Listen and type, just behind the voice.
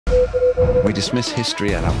We dismiss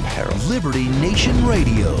history at our peril. Liberty Nation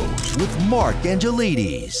Radio with Mark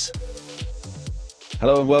Angelides.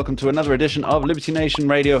 Hello and welcome to another edition of Liberty Nation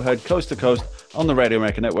Radio, heard coast to coast on the Radio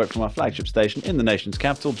America Network from our flagship station in the nation's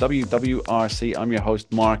capital, WWRC. I'm your host,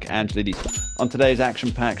 Mark Angelides. On today's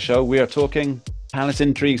action-packed show, we are talking palace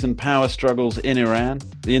intrigues and power struggles in Iran.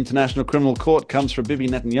 The International Criminal Court comes for Bibi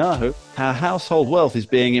Netanyahu, how household wealth is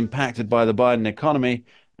being impacted by the Biden economy,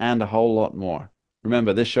 and a whole lot more.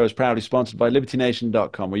 Remember, this show is proudly sponsored by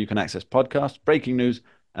LibertyNation.com, where you can access podcasts, breaking news,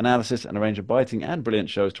 analysis, and a range of biting and brilliant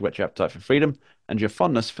shows to whet your appetite for freedom and your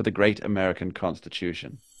fondness for the great American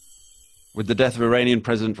Constitution. With the death of Iranian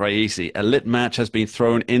President Raisi, a lit match has been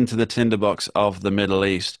thrown into the tinderbox of the Middle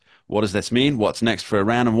East. What does this mean? What's next for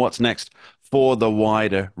Iran, and what's next for the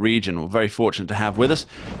wider region? We're very fortunate to have with us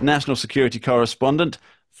national security correspondent,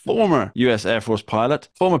 former U.S. Air Force pilot,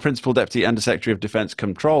 former Principal Deputy Under Secretary of Defense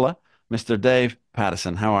Controller, Mr. Dave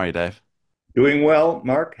Patterson. How are you, Dave? Doing well,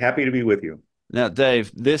 Mark. Happy to be with you. Now,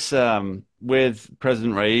 Dave, this with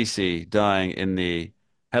President Raisi dying in the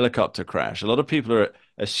helicopter crash, a lot of people are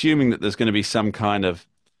assuming that there's going to be some kind of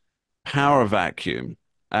power vacuum.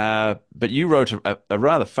 But you wrote a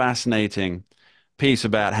rather fascinating piece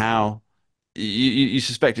about how you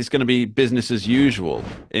suspect it's going to be business as usual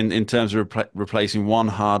in terms of replacing one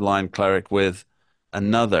hardline cleric with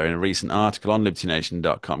another in a recent article on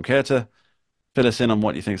LibertyNation.com. Care to fill us in on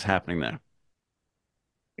what you think is happening there?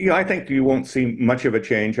 Yeah, I think you won't see much of a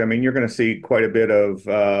change. I mean, you're going to see quite a bit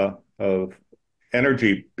of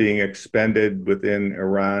energy being expended within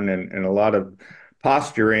Iran and a lot of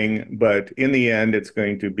posturing, but in the end, it's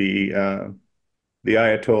going to be the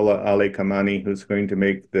Ayatollah Ali Khamenei who's going to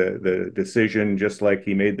make the decision, just like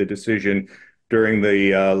he made the decision during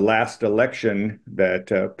the last election that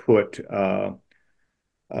put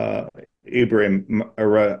Ebrahim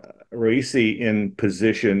Raisi in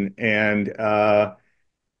position, and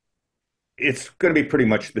it's going to be pretty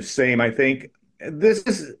much the same. I think this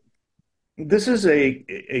is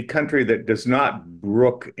a country that does not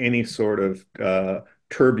brook any sort of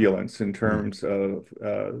turbulence in terms of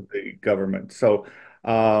the government. So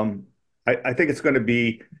I think it's going to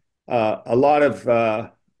be a lot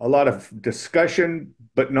of discussion,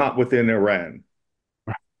 but not within Iran.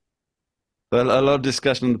 A lot of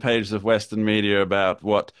discussion on the pages of Western media about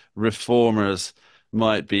what reformers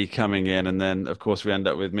might be coming in, and then, of course, we end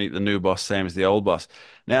up with meet the new boss, same as the old boss.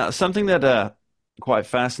 Now, something that quite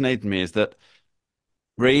fascinated me is that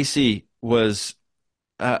Raisi was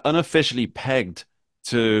unofficially pegged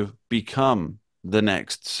to become the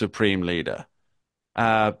next supreme leader.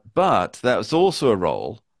 But that was also a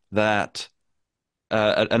role that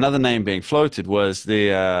another name being floated was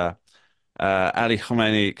the Ali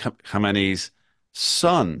Khamenei's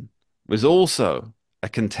son was also a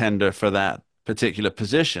contender for that particular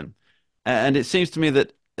position. And it seems to me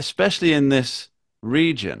that, especially in this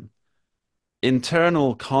region,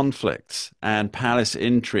 internal conflicts and palace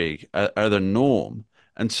intrigue are the norm.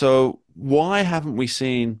 And so why haven't we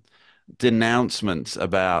seen denouncements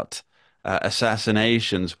about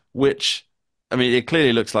assassinations, which, I mean, it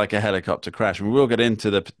clearly looks like a helicopter crash. And we'll get into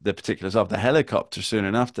the particulars of the helicopter soon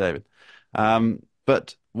enough, David.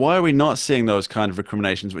 But why are we not seeing those kind of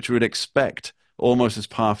recriminations, which we would expect almost as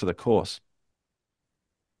par for the course?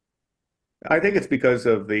 I think it's because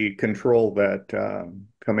of the control that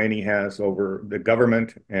Khamenei has over the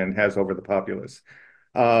government and has over the populace.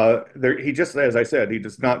 He just, as I said, he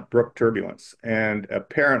does not brook turbulence. And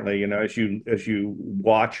apparently, you know, as you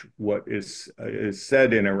watch what is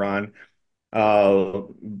said in Iran,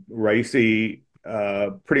 Raisi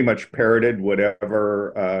pretty much parroted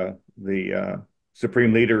whatever the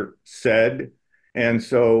supreme leader said. And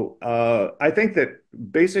so I think that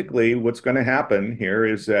basically what's going to happen here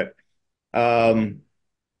is that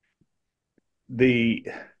the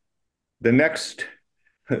next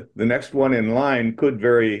the next one in line could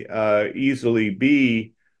very easily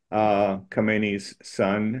be Khamenei's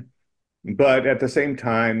son, but at the same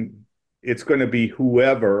time, it's going to be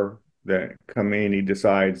whoever that Khamenei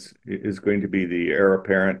decides is going to be the heir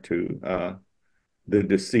apparent to the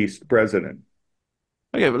deceased president.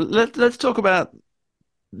 Okay, well, let's talk about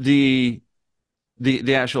the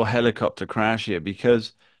actual helicopter crash here,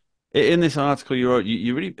 because in this article you wrote,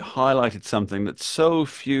 you really highlighted something that so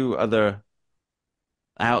few other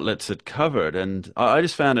outlets had covered, and I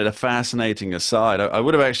just found it a fascinating aside. I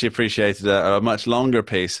would have actually appreciated a much longer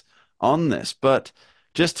piece on this, but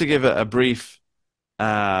just to give a brief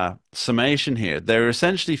summation here, they're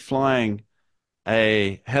essentially flying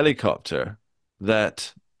a helicopter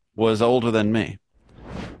that was older than me.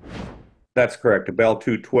 That's correct. A Bell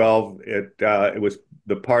 212. It was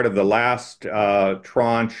the part of the last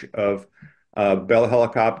tranche of Bell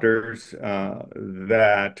helicopters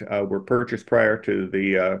that were purchased prior to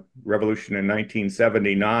the revolution in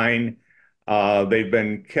 1979. They've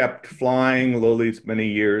been kept flying all these many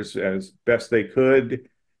years as best they could,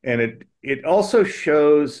 and it also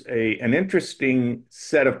shows an interesting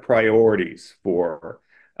set of priorities for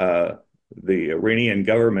the Iranian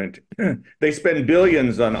government. They spend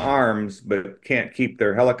billions on arms, but can't keep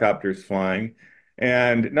their helicopters flying.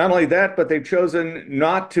 And not only that, but they've chosen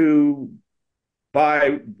not to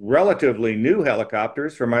buy relatively new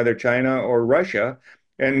helicopters from either China or Russia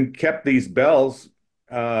and kept these Bells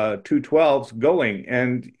 212s going.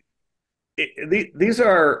 And these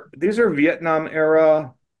are Vietnam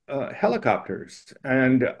era helicopters,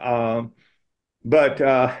 and but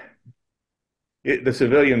the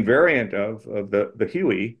civilian variant of the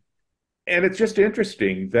Huey. And it's just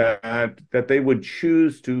interesting that they would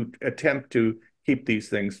choose to attempt to keep these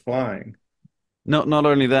things flying. Not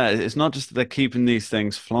only that, it's not just that they're keeping these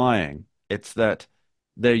things flying, it's that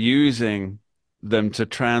they're using them to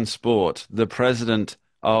transport the president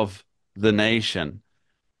of the nation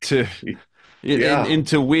to Yeah,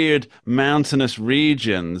 into weird mountainous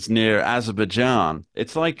regions near Azerbaijan.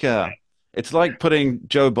 It's like putting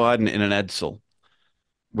Joe Biden in an Edsel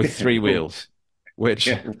with three wheels,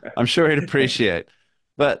 which yeah, I'm sure he'd appreciate.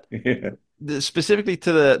 But yeah. specifically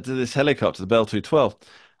to the to this helicopter, the Bell 212,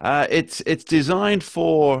 it's designed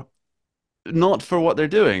for not for what they're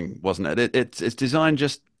doing, wasn't it? It's designed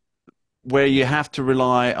just where you have to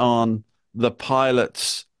rely on the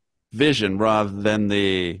pilot's vision rather than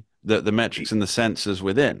the metrics and the sensors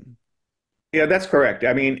within. Yeah, that's correct.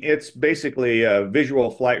 I mean, it's basically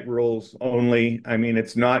visual flight rules only. I mean,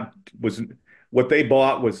 it's not was what they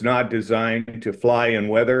bought was not designed to fly in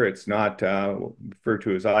weather. It's not referred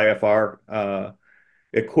to as IFR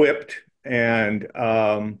equipped, and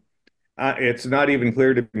it's not even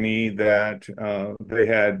clear to me that they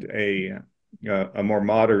had a more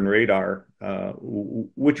modern radar,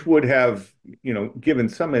 which would have, given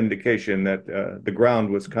some indication that the ground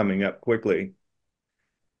was coming up quickly.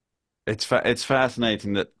 It's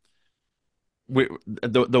fascinating that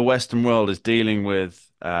the Western world is dealing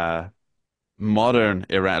with modern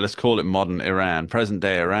Iran. Let's call it modern Iran, present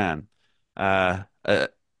day Iran, uh, uh,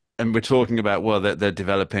 and we're talking about well, they're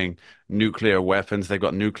developing nuclear weapons. They've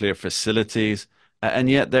got nuclear facilities, and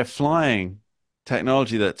yet they're flying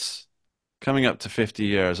technology that's coming up to 50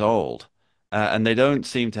 years old, and they don't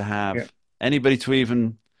seem to Yeah. have anybody to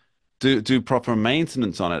even do proper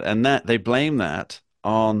maintenance on it, and that they blame that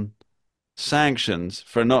on sanctions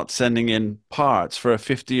for not sending in parts for a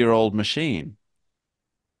 50-year-old machine.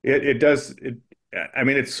 It does. I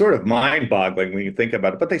mean, it's sort of mind-boggling when you think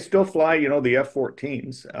about it. But they still fly, the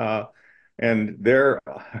F-14s, and they're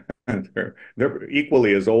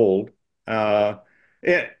equally as old. Uh,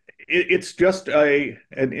 it's just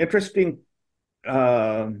an interesting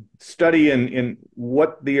study in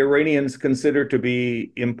what the Iranians consider to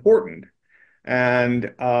be important.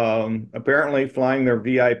 And apparently, flying their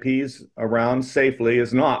VIPs around safely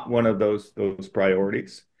is not one of those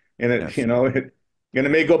priorities. And Yes.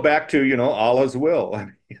 it may go back to Allah's will,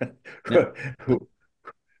 Yeah.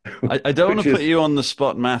 I don't want which to put is you on the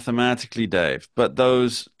spot mathematically, Dave, but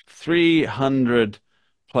those 300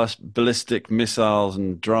 plus ballistic missiles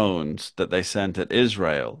and drones that they sent at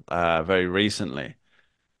Israel very recently,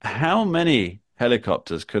 how many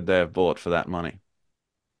helicopters could they have bought for that money?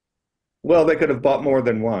 well, they could have bought more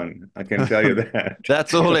than one. I can tell you that.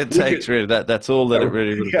 That's all it Which is takes, really. That's all that it Uh,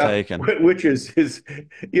 really would have yeah, taken. which is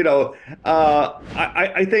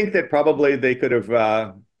I think that probably they could have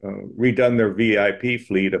redone their VIP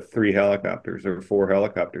fleet of three helicopters or four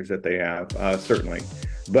helicopters that they have, certainly,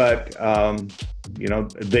 but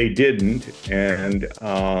they didn't, and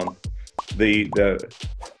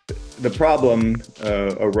the problem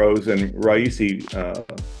arose, and Raisi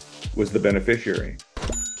was the beneficiary.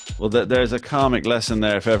 Well, there's a karmic lesson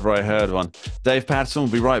there if ever I heard one. Dave Patterson will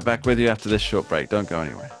be right back with you after this short break. Don't go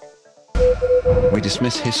anywhere. We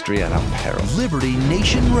dismiss history at our peril. Liberty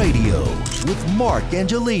Nation Radio with Mark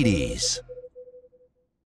Angelides.